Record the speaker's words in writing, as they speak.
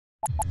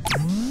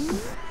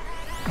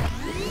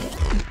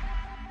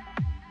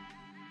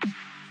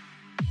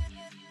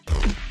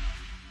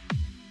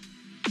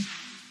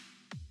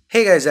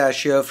Hey guys,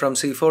 Ash here from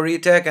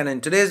C4E Tech, and in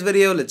today's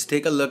video, let's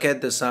take a look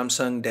at the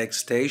Samsung DeX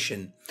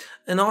station,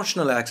 an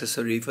optional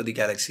accessory for the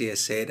Galaxy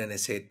S8 and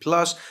S8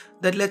 Plus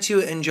that lets you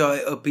enjoy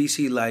a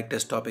PC-like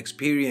desktop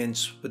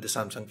experience with the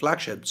Samsung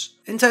flagships.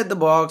 Inside the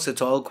box, it's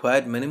all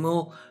quite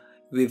minimal.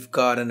 We've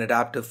got an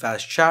adaptive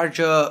fast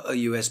charger, a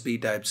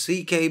USB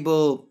Type-C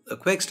cable, a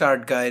quick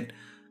start guide.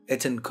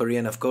 It's in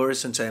Korean, of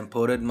course, since I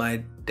imported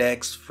my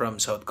DeX from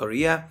South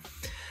Korea.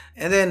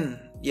 And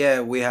then,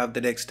 we have the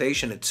DeX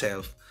station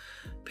itself.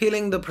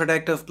 Peeling the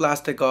protective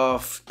plastic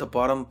off, the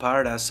bottom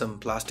part has some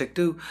plastic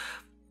too.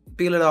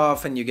 Peel it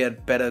off and you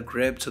get better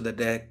grip so the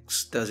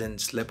DeX doesn't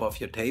slip off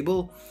your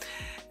table.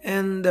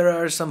 And there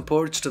are some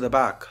ports to the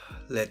back.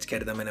 Let's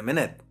get them in a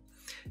minute.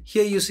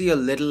 Here you see a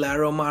little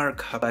arrow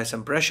mark. Apply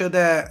some pressure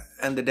there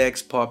and the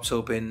DeX pops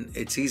open.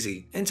 It's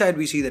easy. Inside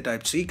we see the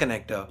Type-C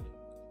connector.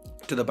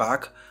 To the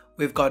back,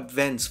 we've got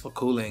vents for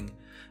cooling.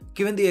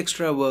 Given the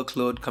extra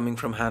workload coming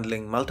from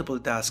handling multiple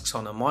tasks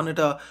on a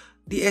monitor,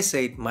 the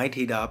S8 might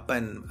heat up,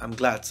 and I'm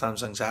glad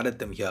Samsung's added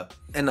them here.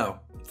 And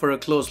now, for a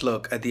close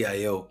look at the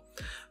I/O.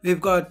 We've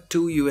got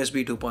two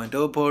USB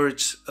 2.0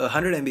 ports, a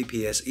 100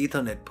 Mbps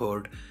Ethernet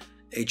port,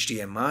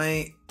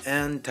 HDMI,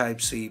 and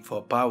Type-C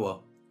for power.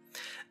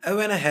 I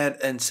went ahead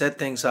and set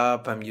things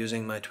up. I'm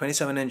using my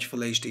 27-inch Full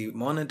HD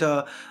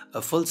monitor,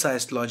 a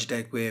full-sized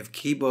Logitech Wave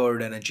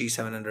keyboard, and a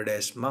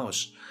G700S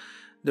mouse.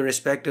 The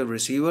respective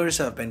receivers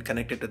have been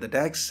connected to the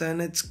DeX,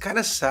 and it's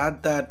kinda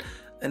sad that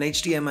an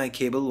HDMI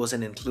cable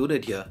wasn't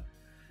included here.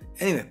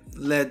 Anyway,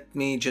 let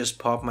me just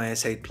pop my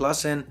S8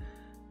 Plus in.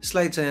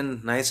 Slides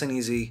in, nice and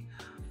easy.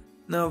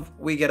 Now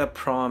we get a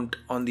prompt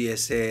on the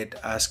S8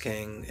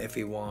 asking if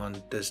we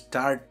want to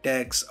start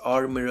DeX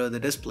or mirror the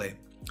display.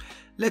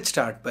 Let's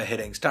start by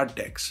hitting Start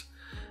DeX.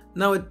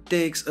 Now it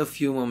takes a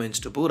few moments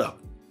to boot up.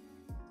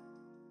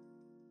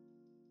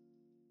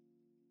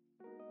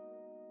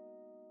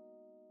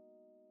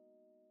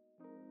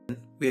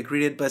 We are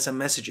greeted by some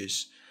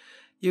messages.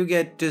 You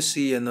get to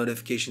see your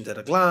notifications at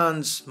a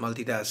glance,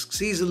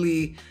 multitasks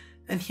easily,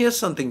 and here's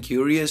something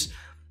curious.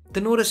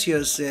 The notice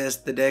here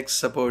says the DeX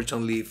supports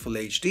only Full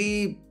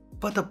HD,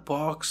 but the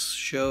box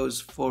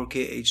shows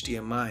 4K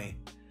HDMI.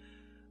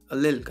 A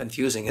little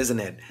confusing, isn't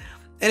it?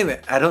 Anyway,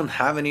 I don't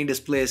have any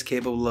displays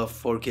capable of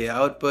 4K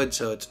output,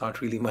 so it's not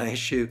really my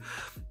issue.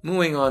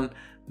 Moving on,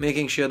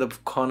 making sure the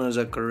corners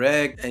are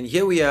correct, and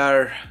here we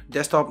are,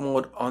 desktop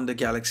mode on the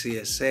Galaxy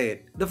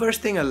S8. The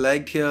first thing I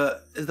liked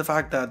here is the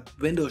fact that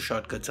Windows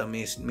shortcuts are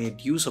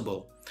made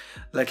usable.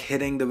 Like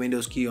hitting the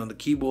Windows key on the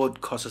keyboard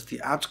causes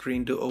the app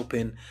screen to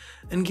open,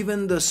 and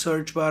given the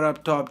search bar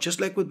up top, just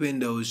like with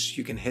Windows,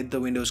 you can hit the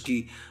Windows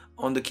key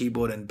on the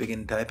keyboard and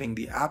begin typing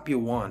the app you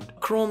want.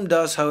 Chrome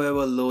does,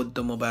 however, load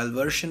the mobile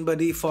version by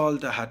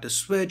default. I had to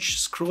switch.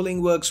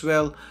 Scrolling works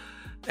well,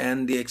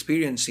 and the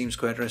experience seems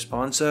quite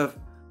responsive.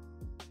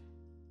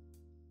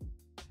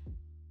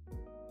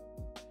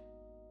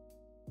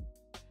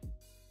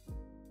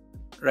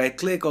 Right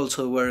click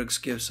also works,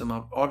 gives some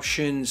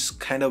options,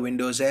 kinda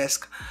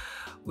Windows-esque.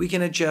 We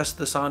can adjust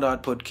the sound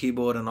output,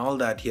 keyboard and all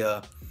that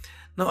here.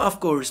 Now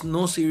of course,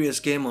 no serious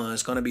gamer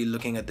is gonna be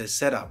looking at this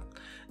setup.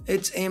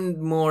 It's aimed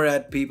more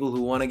at people who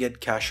wanna get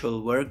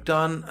casual work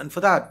done, and for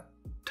that,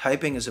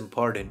 typing is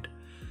important.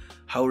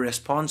 How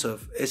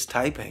responsive is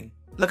typing?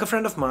 Like a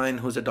friend of mine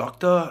who's a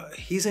doctor,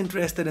 he's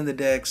interested in the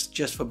DeX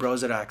just for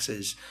browser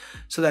access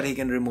so that he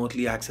can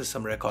remotely access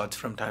some records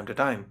from time to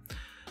time.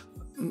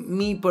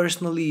 Me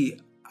personally,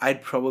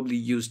 I'd probably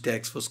use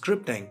DeX for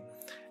scripting,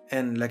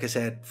 and like I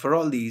said, for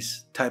all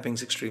these, typing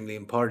is extremely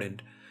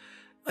important.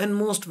 And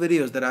most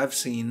videos that I've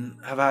seen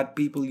have had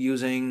people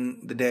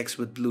using the DeX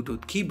with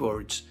Bluetooth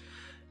keyboards.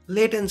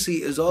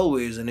 Latency is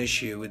always an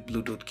issue with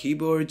Bluetooth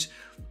keyboards,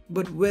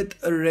 but with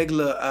a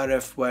regular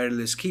RF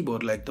wireless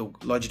keyboard like the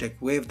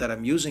Logitech Wave that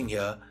I'm using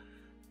here,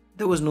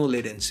 there was no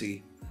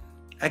latency.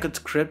 I could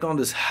script on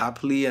this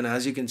happily, and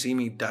as you can see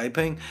me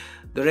typing,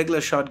 the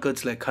regular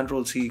shortcuts like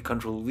Ctrl-C,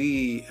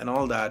 Ctrl-V and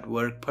all that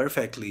work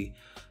perfectly.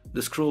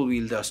 The scroll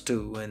wheel does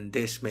too, and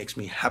this makes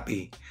me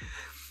happy.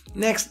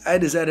 Next, I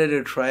decided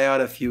to try out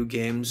a few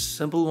games,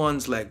 simple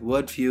ones like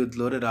Word Feud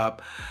loaded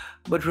up,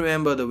 but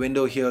remember the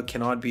window here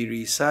cannot be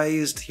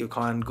resized, you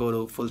can't go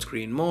to full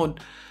screen mode.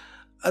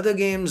 Other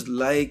games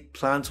like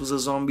Plants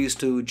vs Zombies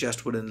 2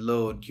 just wouldn't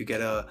load. You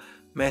get a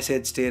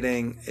message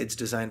stating it's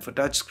designed for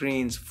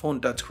touchscreens,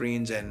 phone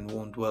touchscreens, and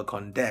won't work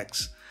on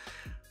DeX.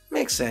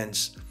 Makes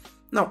sense.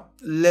 Now,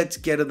 let's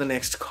get to the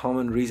next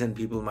common reason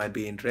people might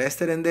be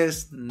interested in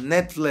this,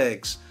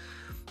 Netflix.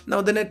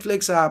 Now, the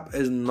Netflix app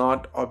is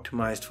not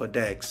optimized for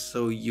DeX,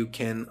 so you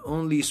can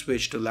only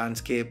switch to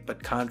landscape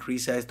but can't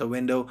resize the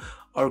window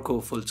or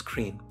go full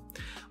screen.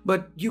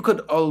 But you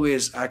could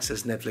always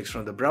access Netflix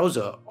from the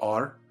browser,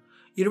 or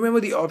you remember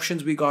the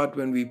options we got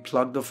when we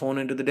plugged the phone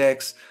into the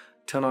DeX,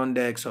 turn on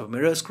DeX or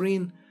mirror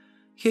screen?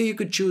 Here you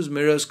could choose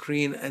mirror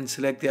screen and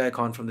select the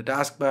icon from the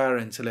taskbar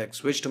and select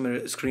switch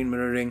to screen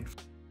mirroring.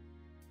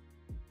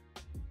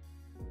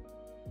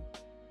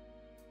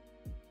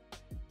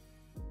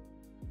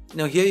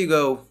 Now here you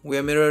go, we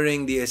are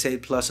mirroring the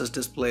S8 Plus's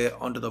display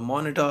onto the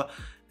monitor,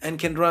 and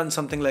can run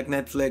something like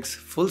Netflix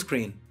full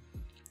screen.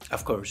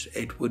 Of course,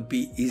 it would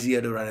be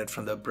easier to run it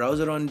from the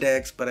browser on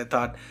DeX, but I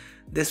thought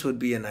this would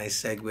be a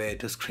nice segue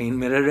to screen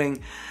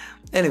mirroring.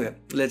 Anyway,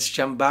 let's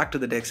jump back to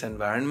the DeX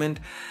environment.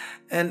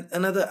 And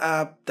another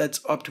app that's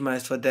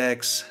optimized for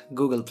DeX,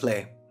 Google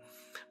Play.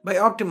 By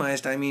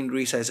optimized, I mean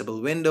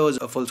resizable windows,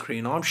 a full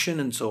screen option,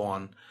 and so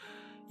on.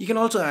 You can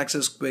also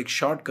access quick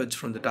shortcuts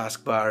from the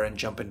taskbar and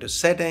jump into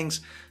settings.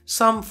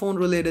 Some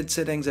phone-related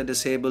settings are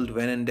disabled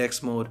when in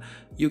DeX mode.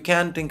 You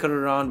can tinker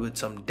around with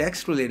some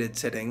DeX-related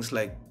settings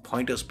like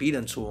pointer speed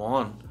and so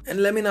on.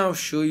 And let me now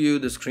show you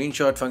the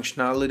screenshot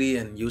functionality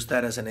and use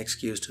that as an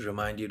excuse to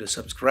remind you to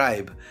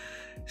subscribe.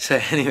 So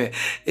anyway,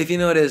 if you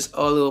notice,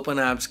 all the open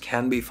apps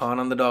can be found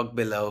on the dock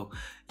below.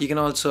 You can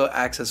also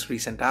access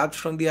recent apps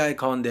from the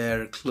icon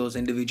there, close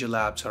individual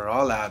apps or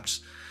all apps.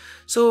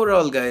 So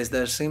overall guys,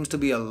 there seems to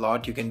be a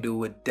lot you can do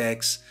with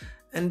DeX,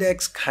 and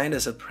DeX kinda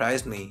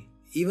surprised me.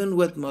 Even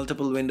with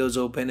multiple windows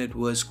open, it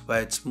was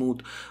quite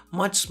smooth,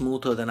 much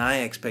smoother than I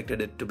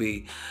expected it to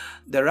be.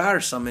 There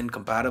are some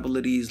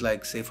incompatibilities,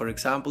 like say for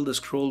example the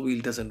scroll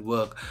wheel doesn't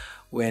work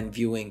when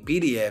viewing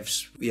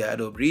PDFs via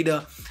Adobe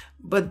Reader,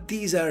 but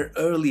these are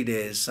early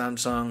days.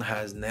 Samsung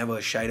has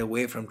never shied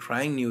away from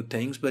trying new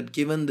things, but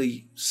given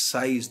the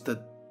size,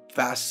 the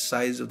vast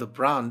size of the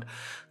brand,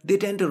 they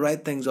tend to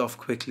write things off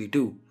quickly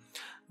too.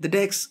 The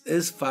DeX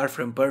is far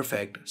from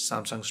perfect.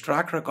 Samsung's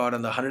track record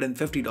on the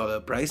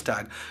 $150 price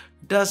tag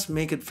does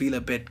make it feel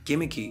a bit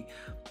gimmicky,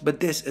 but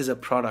this is a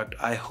product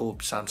I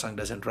hope Samsung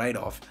doesn't write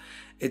off.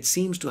 It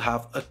seems to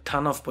have a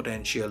ton of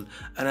potential,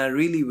 and I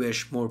really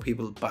wish more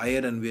people buy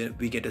it and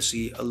we get to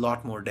see a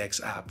lot more DeX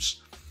apps.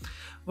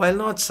 While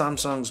not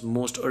Samsung's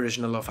most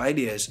original of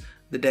ideas,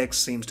 the DeX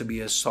seems to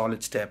be a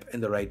solid step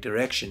in the right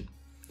direction.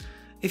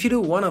 If you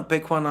do want to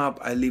pick one up,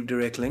 I'll leave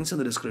direct links in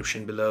the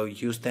description below.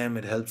 Use them,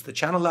 it helps the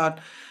channel out.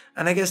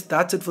 And I guess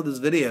that's it for this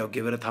video.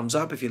 Give it a thumbs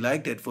up if you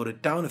liked it, vote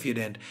it down if you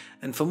didn't.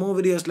 And for more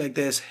videos like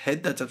this,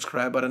 hit that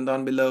subscribe button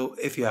down below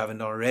if you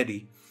haven't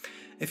already.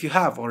 If you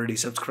have already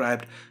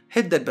subscribed,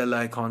 hit that bell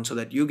icon so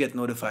that you get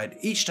notified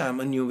each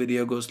time a new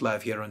video goes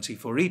live here on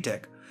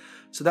C4eTech.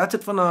 So that's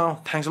it for now.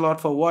 Thanks a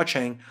lot for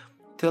watching.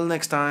 Till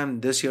next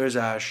time, this here is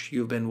Ash.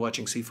 You've been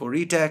watching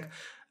C4eTech,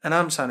 and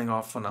I'm signing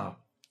off for now.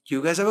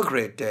 You guys have a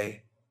great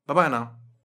day. Bye-bye now.